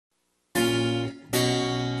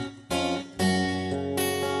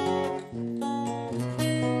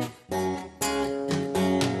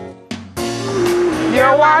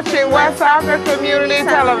You're watching West Hartford Community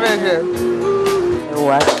Television. You're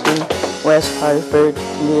watching West Hartford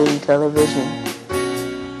Community Television.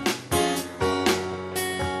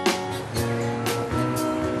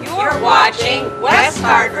 You're watching West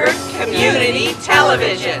Hartford Community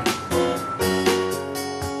Television.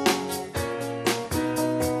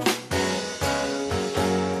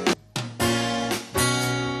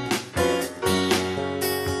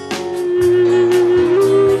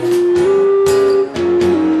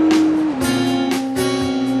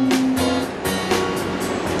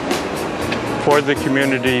 For the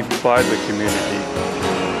community, by the community.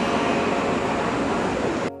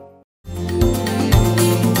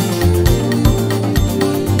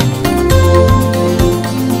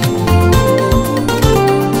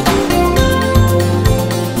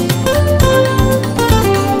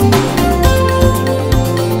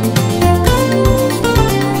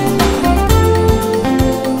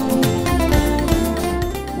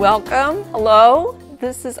 Welcome, hello,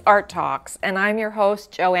 this is Art Talks, and I'm your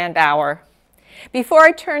host, Joanne Bauer. Before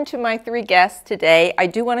I turn to my three guests today, I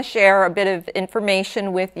do want to share a bit of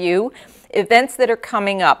information with you, events that are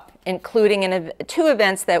coming up, including two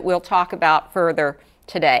events that we'll talk about further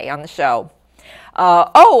today on the show.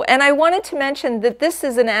 And I wanted to mention that this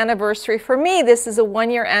is an anniversary for me. This is a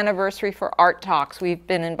one-year anniversary for Art Talks. We've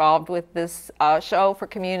been involved with this show for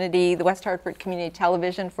the West Hartford Community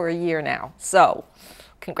Television for a year now. So,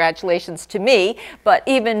 congratulations to me, but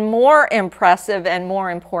even more impressive and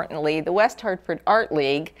more importantly, the West Hartford Art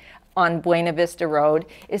League on Buena Vista Road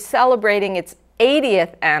is celebrating its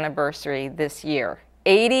 80th anniversary this year.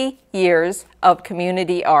 80 years of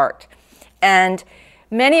community art. And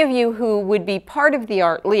many of you who would be part of the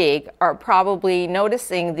Art League are probably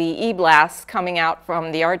noticing the e-blasts coming out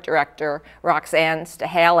from the art director, Roxanne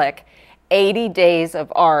Stahalik, 80 days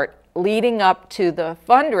of art leading up to the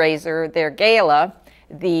fundraiser, their gala,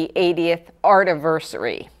 the 80th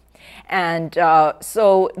Artiversary. And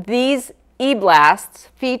so these e-blasts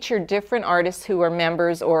feature different artists who are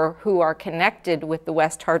members or who are connected with the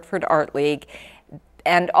West Hartford Art League.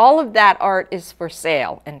 And all of that art is for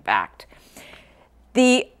sale, in fact.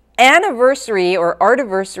 The anniversary or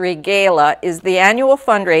Artiversary Gala is the annual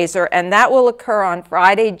fundraiser, and that will occur on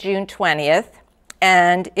Friday, June 20th.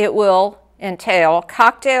 And it will entail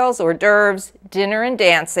cocktails, hors d'oeuvres, dinner and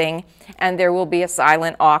dancing, and there will be a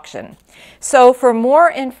silent auction. So for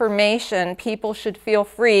more information, people should feel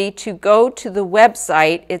free to go to the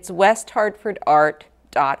website. It's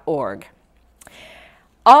westhartfordart.org.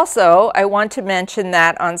 Also, I want to mention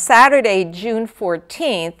that on Saturday, June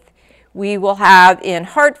 14th, we will have in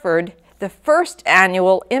Hartford the first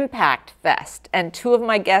annual Impact Fest, and two of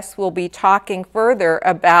my guests will be talking further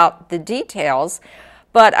about the details.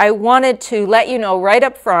 But I wanted to let you know right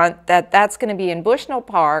up front that that's going to be in Bushnell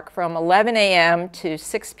Park from 11 a.m. to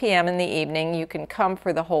 6 p.m. in the evening. You can come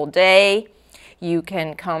for the whole day. You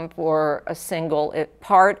can come for a single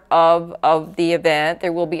part of the event.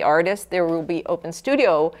 There will be artists. There will be Open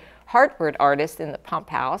Studio Hartford artists in the Pump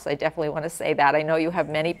House. I definitely want to say that. I know you have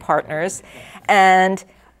many partners. And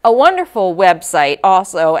a wonderful website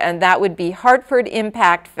also, and that would be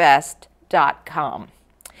hartfordimpactfest.com.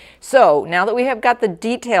 So now that we have got the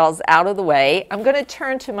details out of the way, I'm going to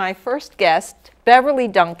turn to my first guest, Beverly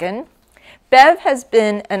Duncan. Bev has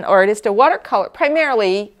been an artist,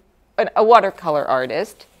 primarily a watercolor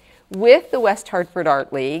artist with the West Hartford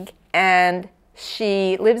Art League, and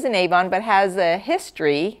she lives in Avon but has a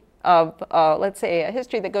history of, let's say, a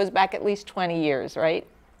history that goes back at least 20 years, right?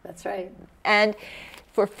 That's right. And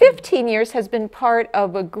for 15 years has been part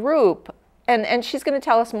of a group. And she's going to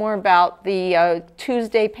tell us more about the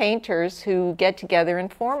Tuesday painters who get together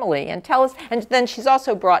informally and tell us. And then she's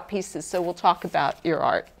also brought pieces, so we'll talk about your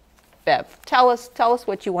art. Bev, tell us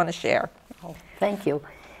what you want to share. Oh, thank you.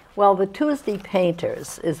 Well, the Tuesday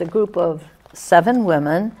Painters is a group of 7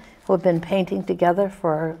 women who have been painting together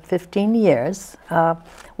for 15 years.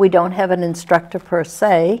 We don't have an instructor per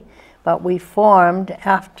se, but we formed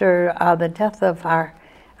after the death of our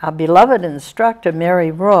beloved instructor, Mary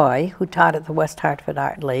Roy, who taught at the West Hartford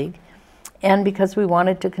Art League. And because we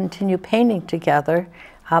wanted to continue painting together,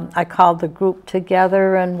 I called the group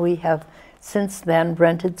together, and we have since then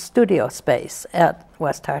rented studio space at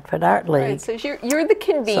West Hartford Art League. Right, so you're the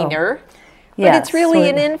convener, but yes, it's really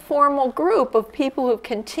an informal group of people who've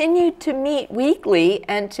continued to meet weekly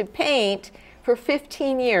and to paint for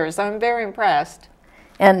 15 years. I'm very impressed.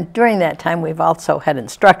 And during that time, we've also had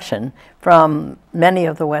instruction from many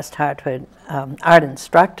of the West Hartford art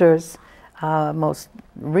instructors, most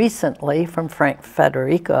recently from Frank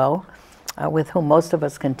Federico, with whom most of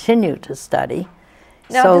us continue to study.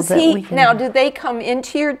 Now, so that we can... Now, do they come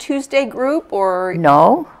into your Tuesday group, or?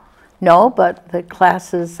 No, but the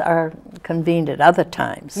classes are convened at other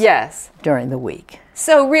times. Yes. During the week.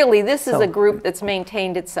 So really, this is a group that's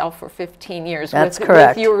maintained itself for 15 years. That's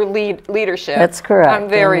correct. With your leadership. That's correct. I'm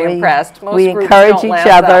very impressed. Most we groups encourage don't each last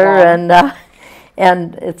other, that long.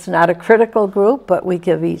 and it's not a critical group, but we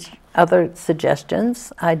give each other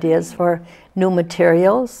suggestions, ideas for new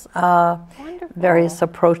materials, various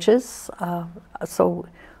approaches.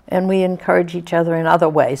 And we encourage each other in other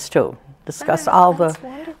ways too. Discuss all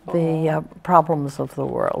the problems of the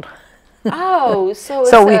world. Oh,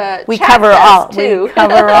 so we cover all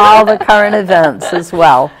the current events as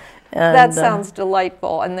well. And, that sounds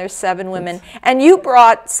delightful. And there's 7 women. And you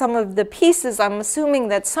brought some of the pieces. I'm assuming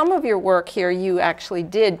that some of your work here you actually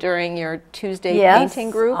did during your Tuesday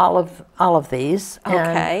painting group. Yes, all of these.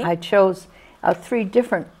 Okay. And I chose 3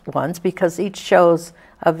 different ones because each shows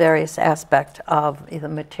a various aspect of either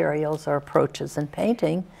materials or approaches in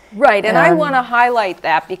painting. Right, and I want to highlight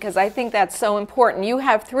that because I think that's so important. You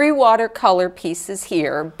have 3 watercolor pieces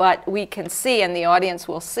here, but we can see, and the audience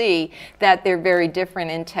will see, that they're very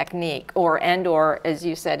different in technique, or as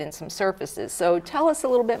you said, in some surfaces. So tell us a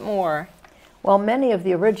little bit more. Well, many of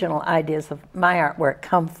the original ideas of my artwork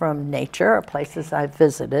come from nature or places I've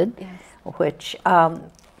visited, which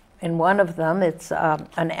in one of them it's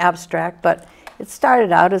an abstract, but it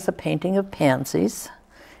started out as a painting of pansies.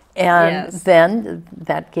 And then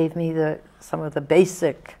that gave me some of the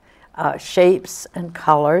basic shapes and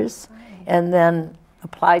colors, and then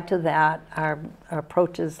applied to that our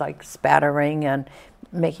approaches like spattering and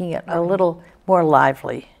making it a little more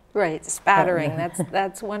lively. Right, spattering.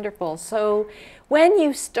 That's wonderful. So, when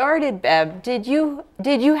you started, Bev, did you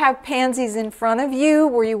have pansies in front of you?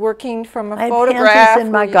 Were you working from a photograph? I had pansies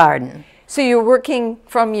in my garden. So you're working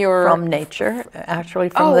from nature, actually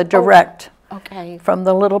from the direct. Okay. From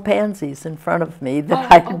the little pansies in front of me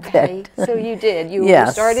that I had picked. So you did. You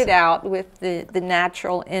started out with the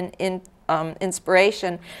natural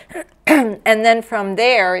inspiration, and then from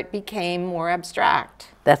there it became more abstract.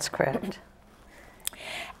 That's correct.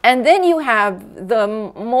 And then you have the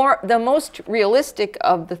most realistic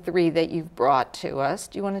of the 3 that you've brought to us.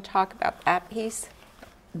 Do you want to talk about that piece?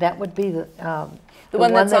 That would be the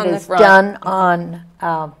one that's on the front. Done on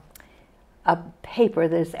a paper.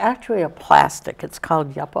 There's actually a plastic. It's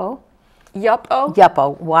called Yupo. Yupo?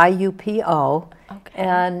 Yupo, Y-U-P-O. Okay.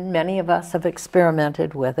 And many of us have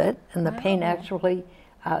experimented with it. And the paint actually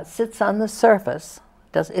sits on the surface.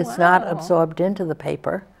 It's not absorbed into the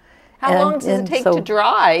paper. How long does it take to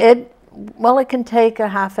dry? It can take a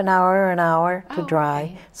half an hour or an hour to dry.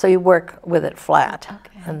 Okay. So you work with it flat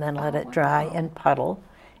and then let it dry and puddle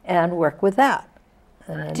and work with that.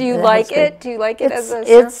 Do you like it? Do you like it as a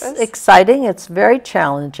surface? It's exciting. It's very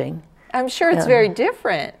challenging. I'm sure it's very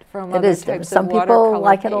different from other types of watercolor. Some people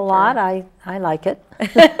like it a lot. I like it.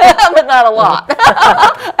 But not a lot.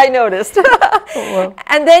 I noticed.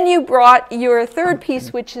 And then you brought your 3rd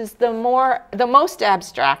piece, which is the most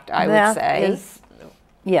abstract, I would say.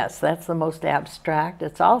 Yes, that's the most abstract.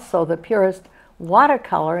 It's also the purest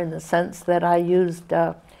watercolor in the sense that I used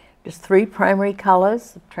just 3 primary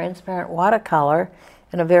colors, transparent watercolor,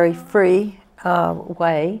 in a very free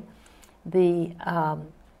way. The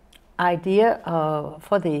idea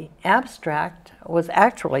for the abstract was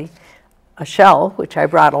actually a shell, which I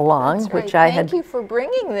brought along, which I had Thank you for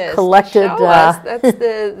bringing this. Collected That's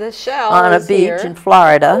the shell on a beach here. in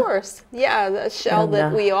Florida. Of course, yeah, the shell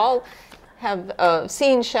that we all have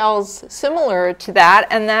seen shells similar to that,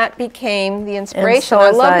 and that became the inspiration. So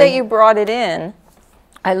I love that you brought it in.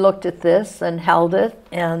 I looked at this and held it,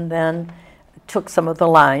 and then took some of the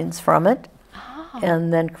lines from it,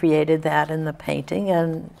 and then created that in the painting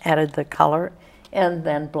and added the color, and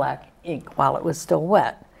then black ink while it was still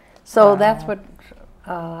wet. So that's what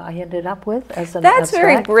I ended up with as an That's abstract.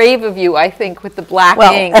 very brave of you, I think, with the black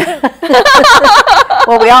ink.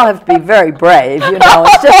 Well, we all have to be very brave, you know.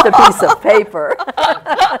 It's just a piece of paper.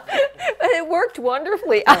 But it worked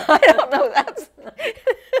wonderfully. I don't know. That's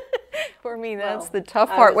for me. That's the tough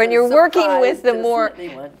part when you're working with the more.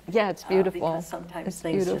 Yeah, it's beautiful. Because sometimes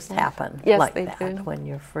things just happen like that do. when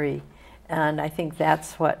you're free, and I think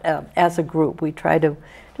that's what, as a group, we try to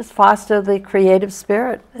just foster the creative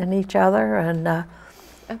spirit in each other, and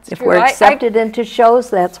if we're accepted into shows,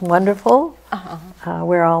 that's wonderful.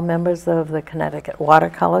 We're all members of the Connecticut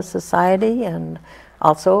Watercolor Society, and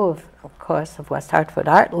also, of course, of West Hartford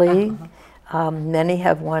Art League. Many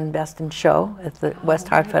have won Best in Show at the West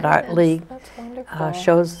Hartford Art League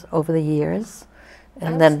shows over the years.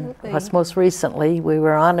 And then, most recently, we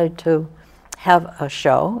were honored to have a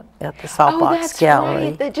show at the Oh, Saltbox that's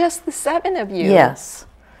Gallery. right. Just the 7 of you. Yes.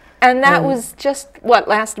 And that was just, what,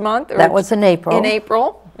 last month? Or That was in April. In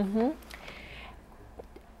April.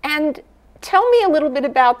 And tell me a little bit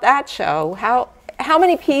about that show. How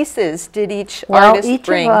many pieces did each artist each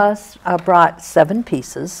bring? of us brought 7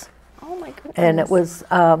 pieces. Oh my goodness. And it was,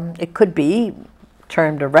 it could be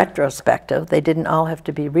termed a retrospective. They didn't all have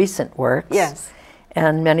to be recent works. Yes.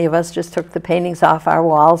 And many of us just took the paintings off our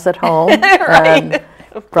walls at home Right. and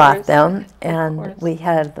brought them. And we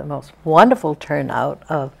had the most wonderful turnout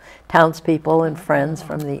of townspeople and friends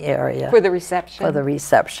from the area For the reception. for the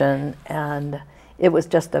reception. And it was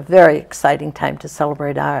just a very exciting time to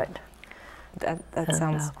celebrate art. That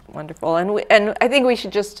sounds wonderful. And I think we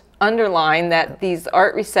should just underline that these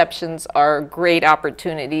art receptions are great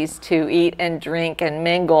opportunities to eat and drink and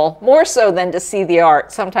mingle, more so than to see the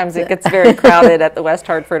art. Sometimes it gets very crowded at the West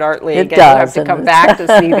Hartford Art League, It and you have does, to and come back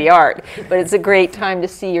to see the art. But it's a great time to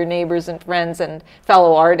see your neighbors and friends and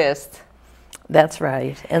fellow artists. That's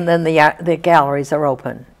right. And then the galleries are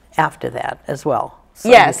open after that as well. So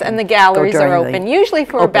Yes, you can and the go galleries are during the open. Usually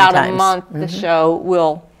for open about a times. month, the show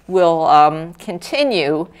will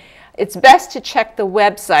continue. It's best to check the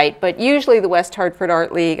website, but usually the West Hartford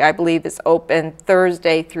Art League, I believe, is open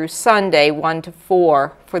Thursday through Sunday, 1 to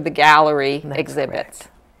 4, for the gallery exhibits.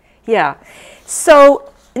 correct. Yeah.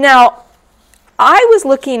 So now, I was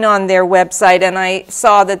looking on their website and I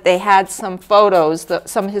saw that they had some photos,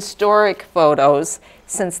 some historic photos,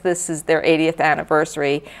 since this is their 80th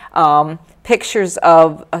anniversary. Pictures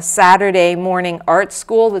of a Saturday morning art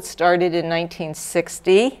school that started in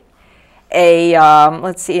 1960.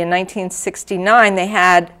 Let's see, in 1969 they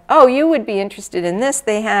had, oh, you would be interested in this,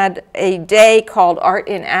 they had a day called Art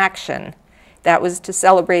in Action. That was to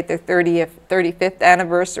celebrate their 35th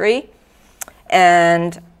anniversary.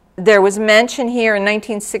 And there was mention here in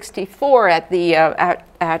 1964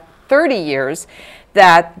 at 30 years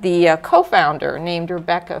that the co-founder named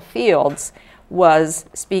Rebecca Fields was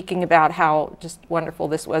speaking about how just wonderful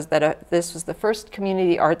this was, that this was the first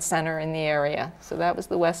community art center in the area. So that was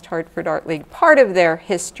the West Hartford Art League, part of their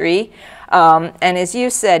history. And as you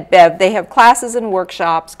said, Bev, they have classes and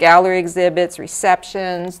workshops, gallery exhibits,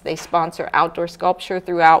 receptions. They sponsor outdoor sculpture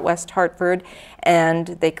throughout West Hartford, and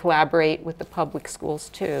they collaborate with the public schools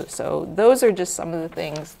too. So those are just some of the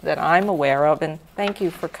things that I'm aware of, and thank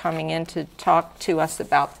you for coming in to talk to us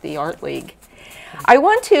about the Art League. I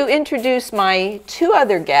want to introduce my 2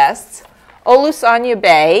 other guests, Olusanya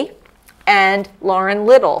Bay and Lauren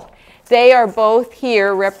Little. They are both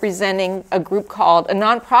here representing a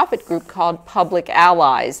nonprofit group called Public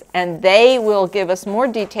Allies, and they will give us more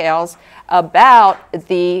details about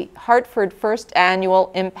the Hartford First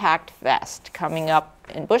Annual Impact Fest coming up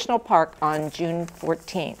in Bushnell Park on June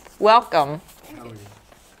 14th. Welcome.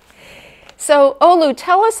 So, Olu,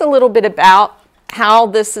 tell us a little bit about how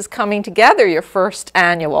this is coming together, your first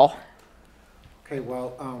annual. Okay,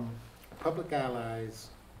 well, Public Allies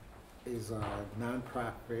is a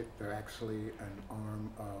nonprofit. They're actually an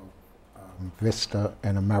arm of Vista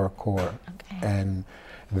and AmeriCorps, and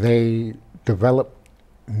they develop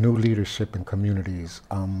new leadership in communities.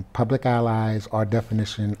 Public Allies, our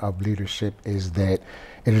definition of leadership is that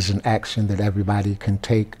it is an action that everybody can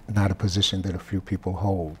take, not a position that a few people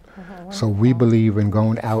hold. So we believe in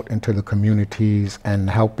going out into the communities and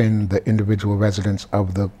helping the individual residents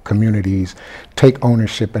of the communities take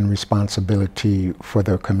ownership and responsibility for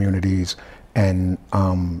their communities. And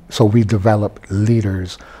so we develop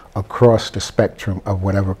leaders across the spectrum of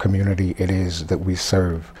whatever community it is that we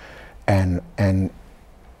serve. And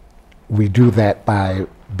we do that by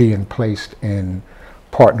being placed in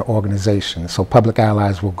partner organizations. So Public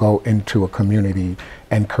Allies will go into a community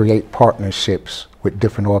and create partnerships with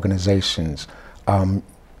different organizations,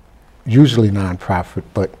 usually nonprofit,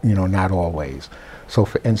 but not always. So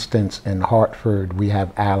for instance, in Hartford, we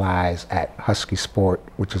have allies at Husky Sport,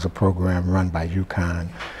 which is a program run by UConn.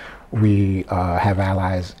 We have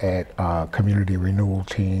allies at Community Renewal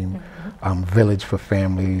Team, Village for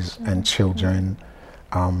Families and Children,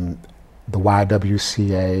 the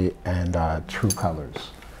YWCA, and True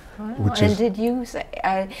Colors. Wow. And did you say,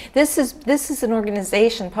 this is an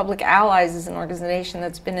organization, Public Allies is an organization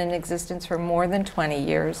that's been in existence for more than 20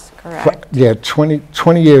 years, correct? Yeah,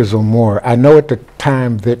 20 years or more. I know at the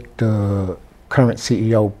time that the current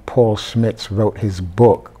CEO, Paul Schmitz, wrote his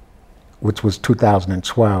book, which was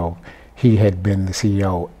 2012, he had been the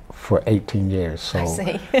CEO for 18 years. So, I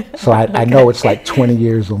see. So I know it's like 20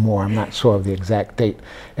 years or more. I'm not sure of the exact date.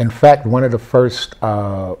 In fact, one of the first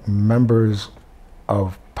members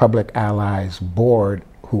of Public Allies board,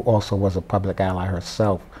 who also was a Public Ally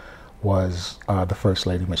herself, was the First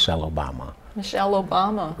Lady Michelle Obama. Michelle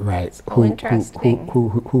Obama. Right. Interesting.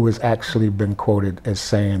 Who has actually been quoted as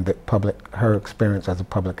saying that her experience as a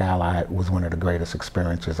public ally was one of the greatest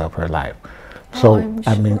experiences of her life. So,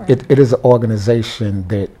 I mean, it is an organization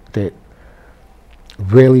that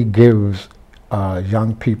really gives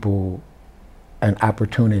young people an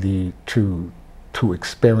opportunity to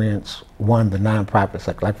experience, one, the nonprofit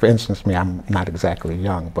sector. Like, for instance, me, I'm not exactly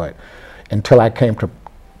young, but until I came to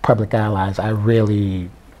Public Allies, I really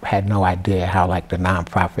had no idea how, like, the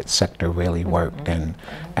nonprofit sector really worked and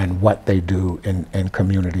what they do in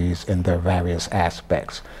communities in their various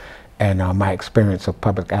aspects. And my experience of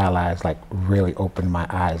Public Allies, like, really opened my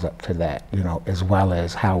eyes up to that, you know, as well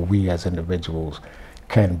as how we as individuals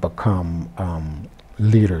can become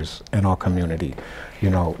leaders in our community, you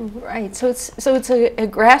know. Right, so it's a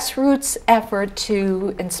grassroots effort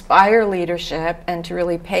to inspire leadership and to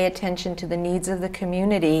really pay attention to the needs of the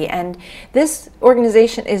community. And this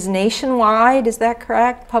organization is nationwide, is that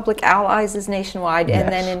correct? Public Allies is nationwide. Yes.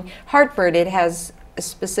 And then in Hartford it has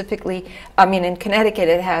specifically, I mean, in Connecticut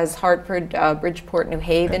it has Hartford, Bridgeport, New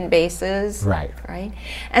Haven bases. Right. Right.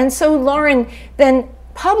 And so, Lauren, then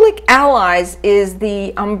Public Allies is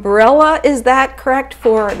the umbrella, is that correct,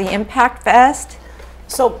 for the Impact Fest?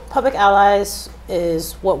 So Public Allies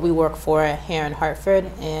is what we work for here in Hartford,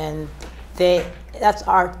 and that's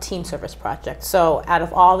our team service project. So out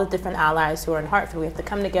of all the different allies who are in Hartford, we have to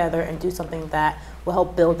come together and do something that will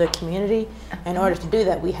help build their community. In order to do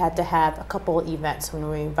that, we had to have a couple of events when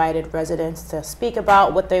we invited residents to speak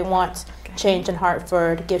about what they want change in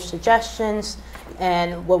Hartford, give suggestions,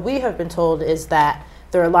 and what we have been told is that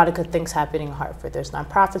there are a lot of good things happening in Hartford. There's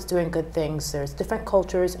nonprofits doing good things, there's different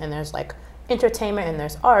cultures, and there's like entertainment and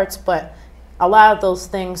there's arts, but a lot of those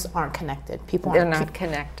things aren't connected. They're not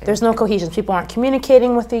connected. There's no cohesion. People aren't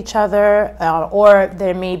communicating with each other, or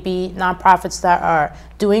there may be nonprofits that are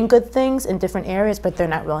doing good things in different areas, but they're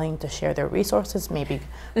not willing to share their resources, maybe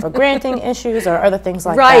for granting issues or other things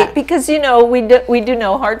like that. Right, because you know, we do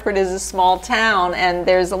know Hartford is a small town, and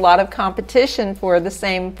there's a lot of competition for the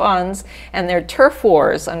same funds, and they're turf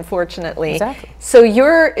wars, unfortunately. Exactly. So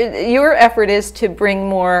your effort is to bring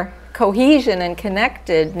more cohesion and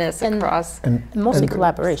connectedness across, and mostly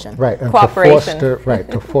collaboration. Right, and cooperation.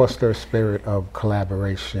 to foster a spirit of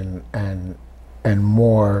collaboration and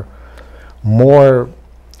more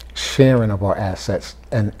sharing of our assets.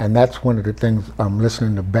 And that's one of the things,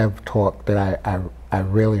 listening to Bev talk, that I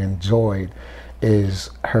really enjoyed, is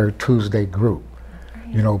her Tuesday group.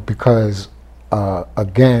 You know, because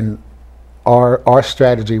again, our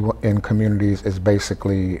strategy in communities is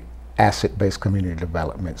basically asset-based community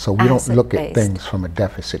development. So we don't look at things from a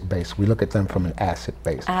deficit base. We look at them from an asset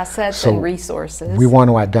base. Assets and resources. We want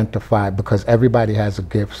to identify, because everybody has a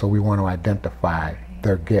gift, so we want to identify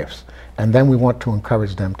their gifts. And then we want to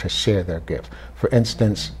encourage them to share their gifts. For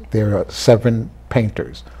instance, there are 7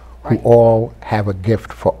 painters who all have a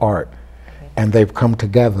gift for art. And they've come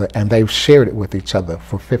together and they've shared it with each other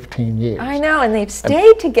for 15 years. I know, and they've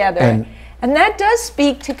stayed together. And that does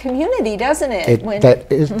speak to community, doesn't it?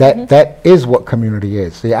 That is what community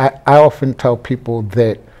is. See, I often tell people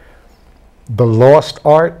that the lost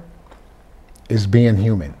art is being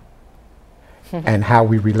human and how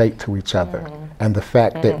we relate to each other. And the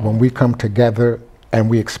fact that when we come together and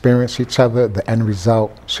we experience each other, the end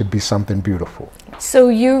result should be something beautiful. So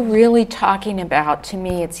you're really talking about, to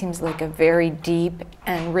me, it seems like a very deep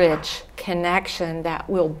and rich connection that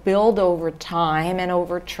will build over time and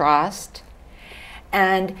over trust.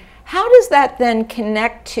 And how does that then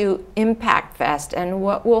connect to Impact Fest, and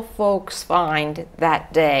what will folks find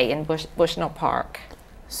that day in Bushnell Park?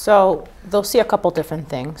 So they'll see a couple different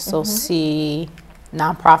things. They'll see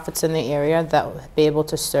nonprofits in the area that will be able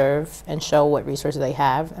to serve and show what resources they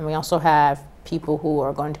have. And we also have people who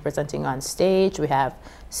are going to be presenting on stage. We have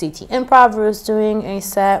CT Improv who's doing a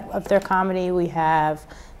set of their comedy. We have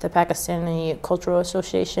the Pakistani Cultural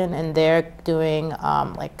Association, and they're doing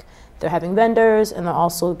they're having vendors, and they'll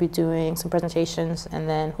also be doing some presentations. And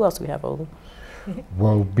then who else do we have, Olu?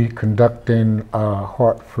 We'll be conducting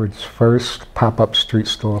Hartford's first pop-up street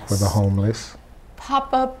store for the homeless.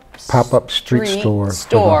 Pop-up street store for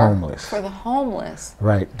the homeless. For the homeless.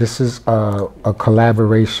 Right. This is a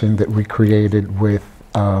collaboration that we created with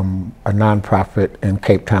a nonprofit in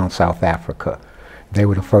Cape Town, South Africa. They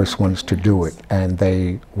were the first ones to do it,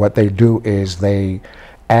 and what they do is they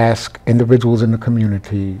ask individuals in the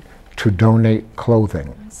community to donate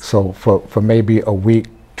clothing. So for maybe a week,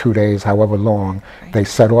 2 days, however long, they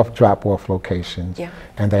set off drop-off locations,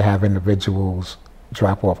 and they have individuals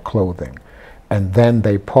drop off clothing. And then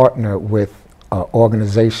they partner with an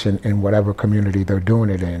organization in whatever community they're doing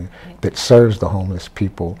it in that serves the homeless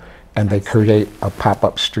people, and they create a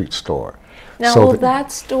pop-up street store. Now, So will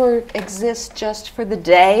that store exist just for the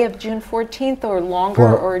day of June 14th or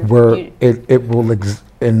longer? It will,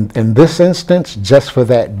 in this instance, just for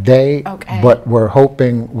that day, Okay. but we're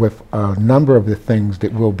hoping with a number of the things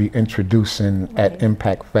that we'll be introducing at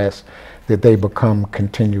Impact Fest that they become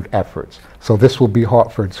continued efforts. So this will be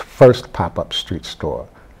Hartford's first pop-up street store.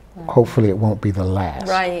 Hopefully it won't be the last.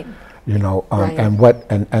 Right. You know, Right.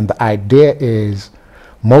 and the idea is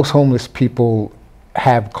most homeless people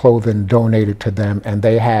have clothing donated to them, and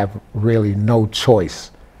they have really no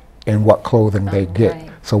choice in what clothing they get. right,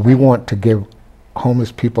 So we want to give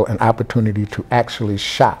homeless people an opportunity to actually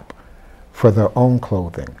shop for their own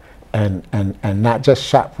clothing, and not just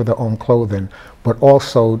shop for their own clothing, but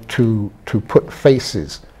also to put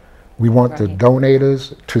faces. We want the Right.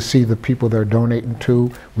 donators to see the people they're donating to.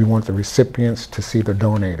 We want the recipients to see the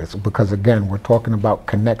donators, because again, we're talking about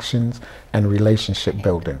connections and relationship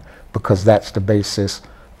building, because that's the basis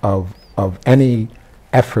of any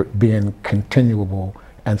effort being continuable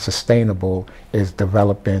and sustainable, is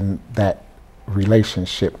developing that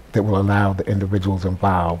relationship that will allow the individuals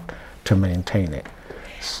involved to maintain it.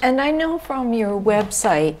 And I know from your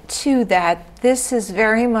website, too, that this is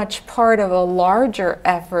very much part of a larger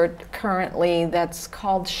effort currently that's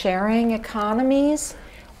called sharing economies,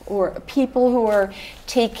 or people who are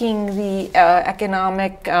taking the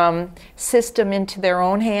economic system into their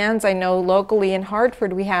own hands. I know locally in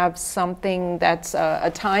Hartford we have something that's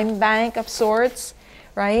a time bank of sorts,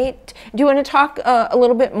 right? Do you want to talk a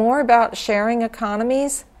little bit more about sharing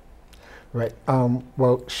economies? Right.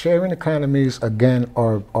 Well, sharing economies, again,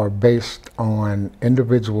 are based on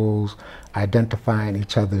individuals identifying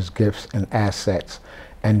each other's gifts and assets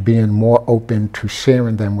and being more open to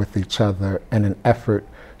sharing them with each other in an effort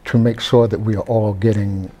to make sure that we are all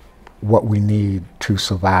getting what we need to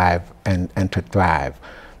survive and to thrive.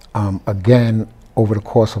 Again, over the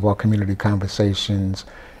course of our community conversations,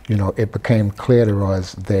 you know, it became clear to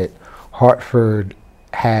us that Hartford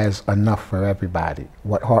has enough for everybody.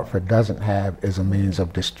 What Hartford doesn't have is a means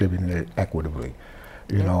of distributing it equitably,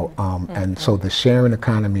 you know, and so the sharing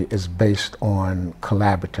economy is based on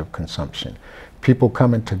collaborative consumption. People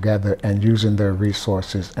coming together and using their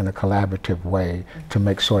resources in a collaborative way to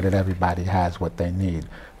make sure that everybody has what they need.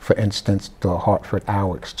 For instance, the Hartford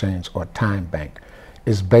Hour Exchange or Time Bank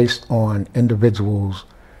is based on individuals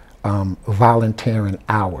volunteering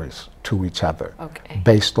hours to each other,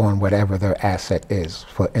 based on whatever their asset is.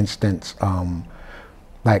 For instance,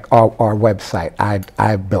 like our website,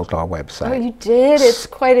 I built our website. Oh, you did? It's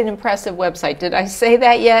quite an impressive website. Did I say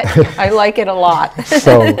that yet? I like it a lot.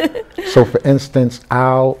 So for instance,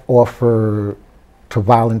 I'll offer to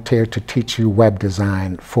volunteer to teach you web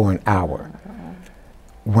design for an hour.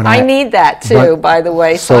 When I need that too, by the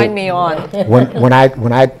way. So sign me on. when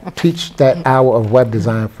I teach that hour of web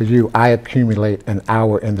design for you, I accumulate an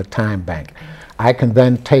hour in the time bank. I can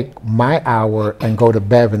then take my hour and go to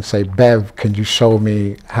Bev and say, Bev, can you show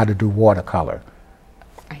me how to do watercolor?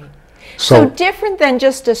 Right. So So different than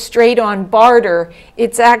just a straight-on barter,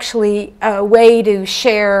 it's actually a way to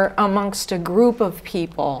share amongst a group of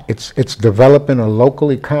people. it's developing a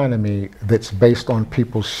local economy that's based on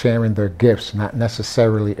people sharing their gifts, not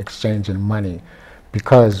necessarily exchanging money.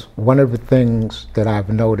 Because one of the things that I've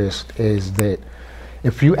noticed is that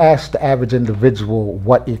if you ask the average individual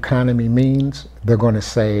what economy means, they're going to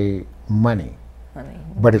say money.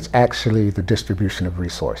 But it's actually the distribution of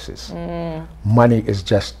resources. Money is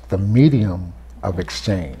just the medium of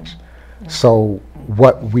exchange. So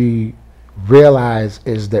what we realize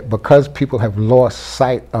is that because people have lost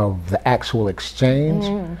sight of the actual exchange,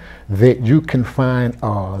 that you can find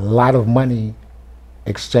a lot of money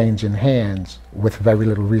exchanging hands with very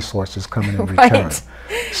little resources coming in return.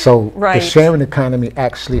 So the sharing economy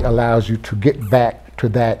actually allows you to get back to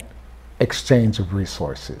that exchange of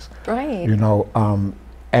resources. Right. You know,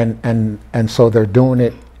 and so they're doing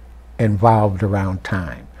it involved around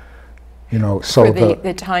time. You know, so For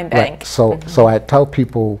the time bank. Right, so I tell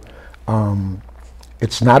people,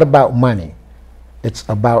 it's not about money. It's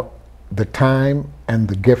about the time and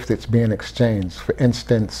the gift that's being exchanged. For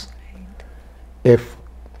instance, if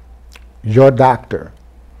your doctor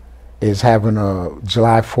is having a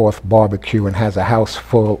July 4th barbecue and has a house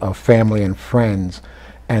full of family and friends,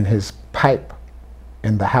 and his pipe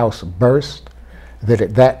in the house burst, that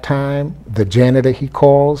at that time, the janitor he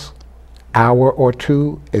calls, hour or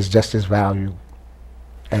two, is just as valuable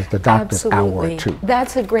as the doctor's hour or two.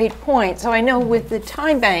 That's a great point. So I know with the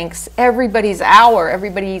time banks, everybody's hour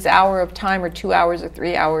of time, or 2 hours or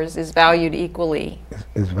 3 hours, is valued equally.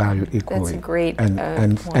 Is valued equally. That's a great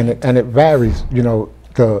and point. it varies. You know,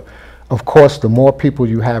 of course, the more people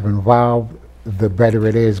you have involved, the better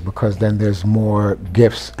it is, because then there's more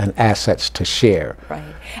gifts and assets to share. Right.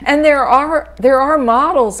 And there are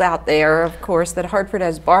models out there, of course, that Hartford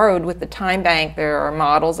has borrowed with the Time Bank. There are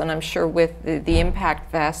models, and I'm sure with the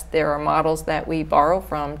Impact Fest, there are models that we borrow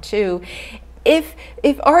from too. If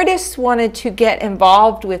artists wanted to get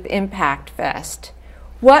involved with Impact Fest,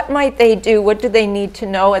 what might they do? What do they need to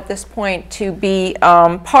know at this point to be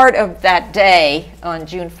part of that day on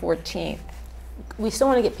June 14th? We still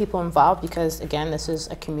want to get people involved because, again, this is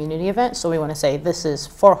a community event, so we want to say this is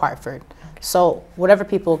for Hartford. So whatever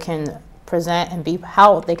people can present and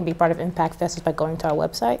how they can be part of Impact Fest is by going to our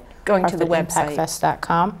website. Going to the website.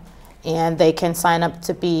 HartfordImpactFest.com. And they can sign up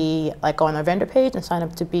to be, like, go on our vendor page and sign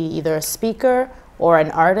up to be either a speaker or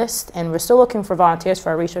an artist. And we're still looking for volunteers for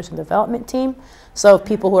our research and development team. So if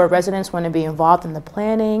people who are residents want to be involved in the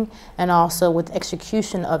planning and also with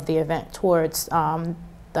execution of the event towards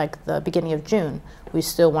like the beginning of June, we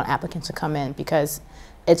still want applicants to come in, because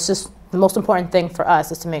it's just the most important thing for us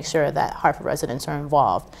is to make sure that Hartford residents are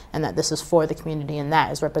involved and that this is for the community and that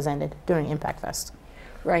is represented during Impact Fest.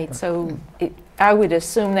 Right, so I would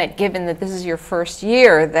assume that given that this is your first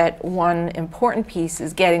year, that one important piece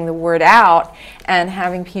is getting the word out and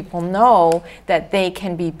having people know that they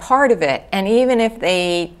can be part of it. And even if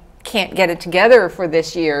they can't get it together for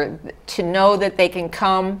this year, to know that they can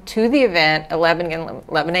come to the event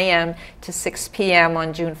 11 a.m. to 6 p.m.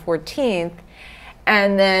 on June 14th,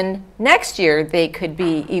 and then next year they could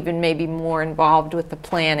be even maybe more involved with the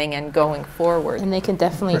planning and going forward. And they can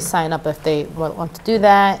definitely sign up if they want to do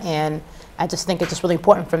that. And I just think it's just really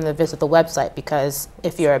important for them to visit the website, because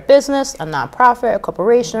if you're a business, a nonprofit, a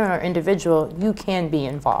corporation, or individual, you can be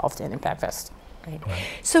involved in Impact Fest. Right.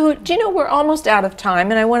 So, Gino, we're almost out of time,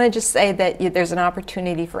 and I want to just say that there's an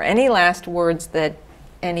opportunity for any last words that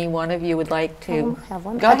any one of you would like to. Have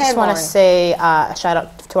one. Go I ahead, just want Lauren. to say a shout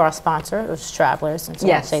out to our sponsor, which is Travelers, and so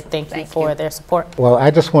Yes, I want to say thank you thank for you. their support. Well, I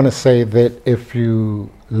just want to say that if you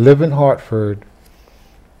live in Hartford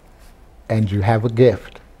and you have a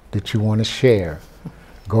gift that you want to share,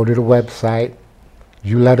 go to the website.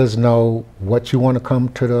 You let us know what you want to come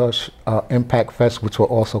to the Impact Fest, which we're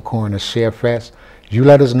also calling a Share Fest. You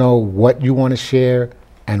let us know what you want to share,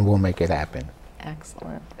 and we'll make it happen.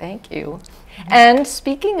 Excellent, thank you. And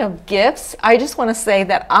speaking of gifts, I just want to say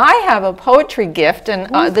that I have a poetry gift,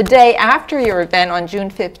 and the day after your event on June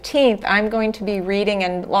 15th, I'm going to be reading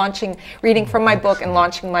from my book and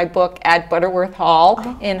launching my book at Butterworth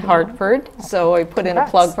Hall in Hartford. So I put in a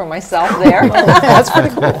plug for myself there. That's pretty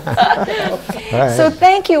cool. Right. So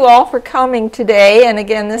thank you all for coming today. And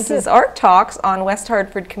again, this is Art Talks on West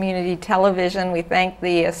Hartford Community Television. We thank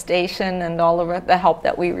the station and all of the help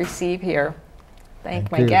that we receive here.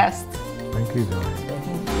 Thank my you. guests. Thank you, Joanne.